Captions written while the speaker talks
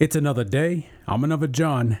It's another day. I'm another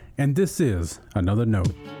John, and this is Another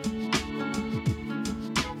Note.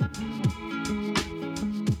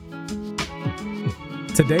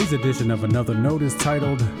 Today's edition of Another Note is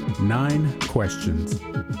titled 9 Questions.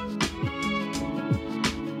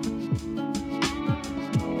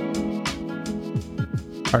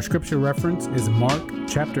 Our scripture reference is Mark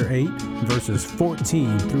chapter 8, verses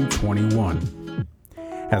 14 through 21.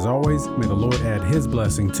 As always, may the Lord add His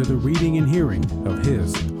blessing to the reading and hearing of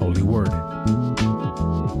His holy word.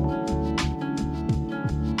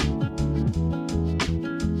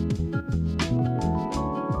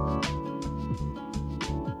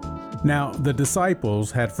 Now, the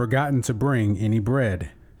disciples had forgotten to bring any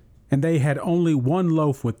bread, and they had only one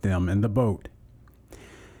loaf with them in the boat.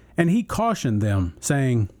 And He cautioned them,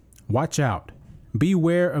 saying, "Watch out,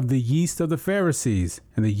 beware of the yeast of the Pharisees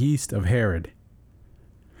and the yeast of Herod."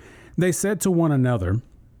 They said to one another,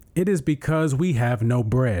 "It is because we have no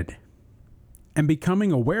bread." And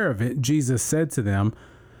becoming aware of it, Jesus said to them,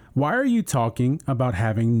 "Why are you talking about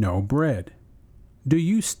having no bread? Do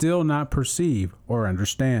you still not perceive or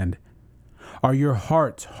understand? Are your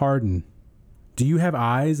hearts hardened? Do you have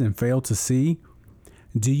eyes and fail to see?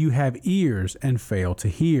 Do you have ears and fail to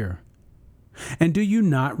hear? And do you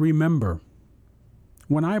not remember?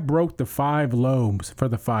 When I broke the 5 loaves for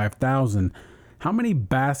the 5,000, how many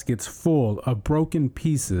baskets full of broken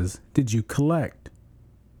pieces did you collect?"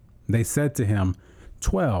 They said to Him,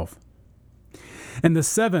 12. "And the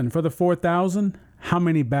 7 for the 4,000, how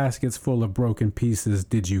many baskets full of broken pieces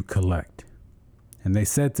did you collect?" And they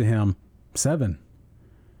said to Him, 7.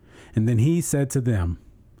 And then He said to them,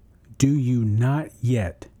 "Do you not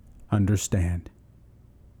yet understand?"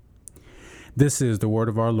 This is the word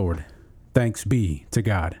of our Lord. Thanks be to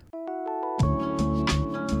God.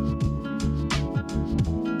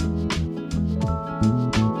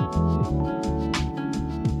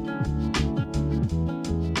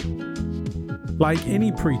 Like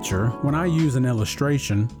any preacher, when I use an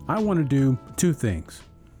illustration, I want to do 2 things.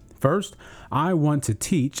 First, I want to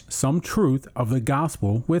teach some truth of the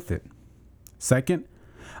gospel with it. Second,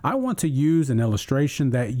 I want to use an illustration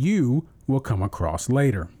that you will come across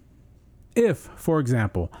later. If, for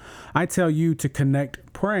example, I tell you to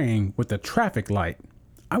connect praying with a traffic light,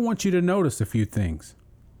 I want you to notice a few things.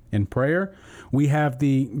 In prayer, we have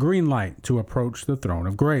the green light to approach the throne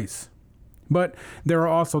of grace. But there are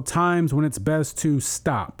also times when it's best to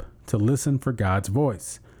stop to listen for God's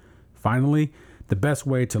voice. Finally, the best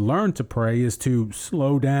way to learn to pray is to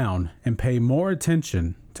slow down and pay more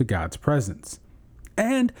attention to God's presence.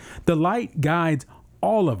 And the light guides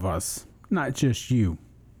all of us, not just you.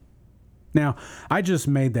 Now, I just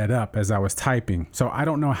made that up as I was typing, so I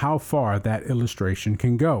don't know how far that illustration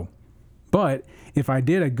can go. But if I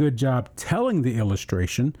did a good job telling the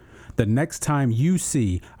illustration, the next time you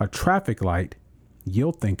see a traffic light,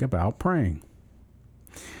 you'll think about praying.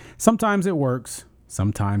 Sometimes it works,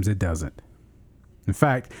 sometimes it doesn't. In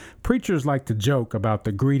fact, preachers like to joke about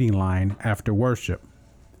the greeting line after worship.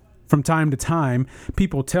 From time to time,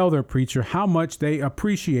 people tell their preacher how much they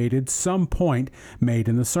appreciated some point made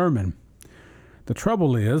in the sermon. The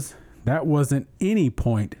trouble is, that wasn't any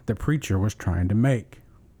point the preacher was trying to make.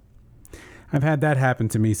 I've had that happen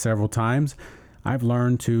to me several times. I've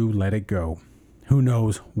learned to let it go. Who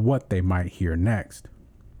knows what they might hear next?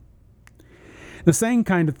 The same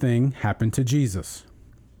kind of thing happened to Jesus.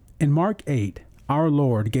 In Mark 8, our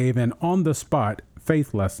Lord gave an on-the-spot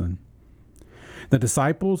faith lesson. The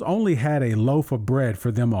disciples only had a loaf of bread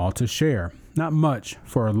for them all to share, not much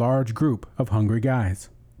for a large group of hungry guys.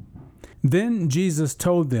 Then Jesus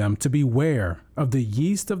told them to beware of the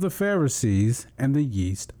yeast of the Pharisees and the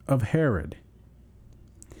yeast of Herod.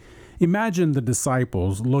 Imagine the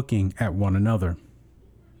disciples looking at one another.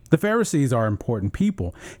 The Pharisees are important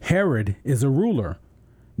people. Herod is a ruler.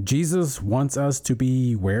 Jesus wants us to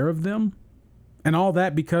beware of them? And all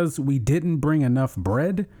that because we didn't bring enough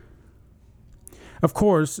bread? Of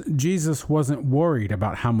course, Jesus wasn't worried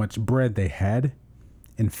about how much bread they had.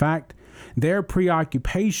 In fact, their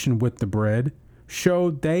preoccupation with the bread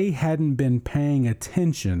showed they hadn't been paying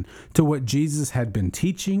attention to what Jesus had been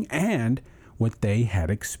teaching and what they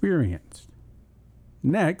had experienced.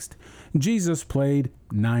 Next, Jesus played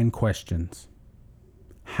 9 questions.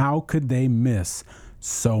 How could they miss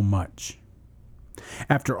so much?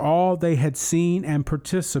 After all they had seen and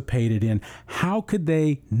participated in, how could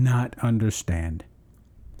they not understand?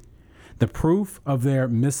 The proof of their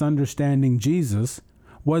misunderstanding Jesus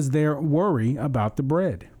was their worry about the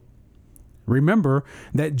bread. Remember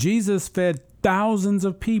that Jesus fed thousands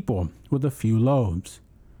of people with a few loaves.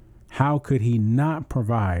 How could He not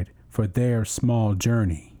provide for their small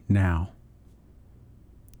journey now?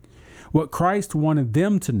 What Christ wanted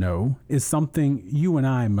them to know is something you and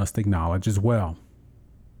I must acknowledge as well.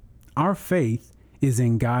 Our faith is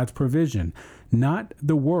in God's provision, not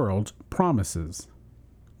the world's promises.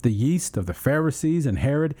 The yeast of the Pharisees and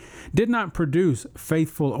Herod did not produce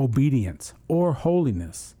faithful obedience or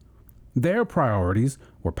holiness. Their priorities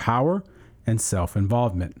were power and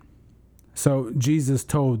self-involvement. So Jesus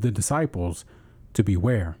told the disciples to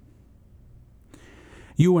beware.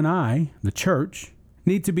 You and I, the church,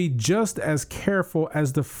 need to be just as careful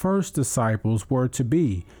as the first disciples were to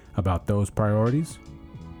be about those priorities.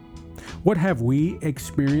 What have we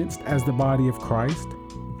experienced as the body of Christ?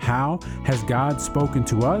 How has God spoken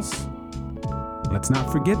to us? Let's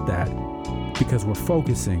not forget that, because we're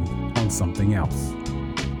focusing on something else.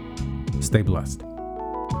 Stay blessed.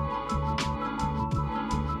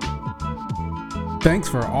 Thanks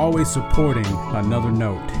for always supporting Another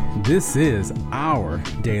Note. This is our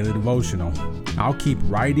daily devotional. I'll keep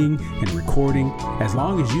writing and recording as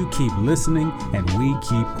long as you keep listening and we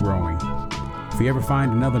keep growing. If you ever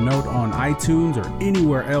find Another Note on iTunes or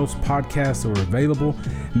anywhere else podcasts are available,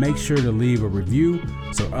 make sure to leave a review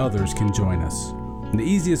so others can join us. And the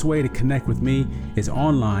easiest way to connect with me is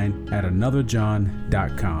online at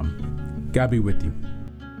anotherjohn.com. God be with you.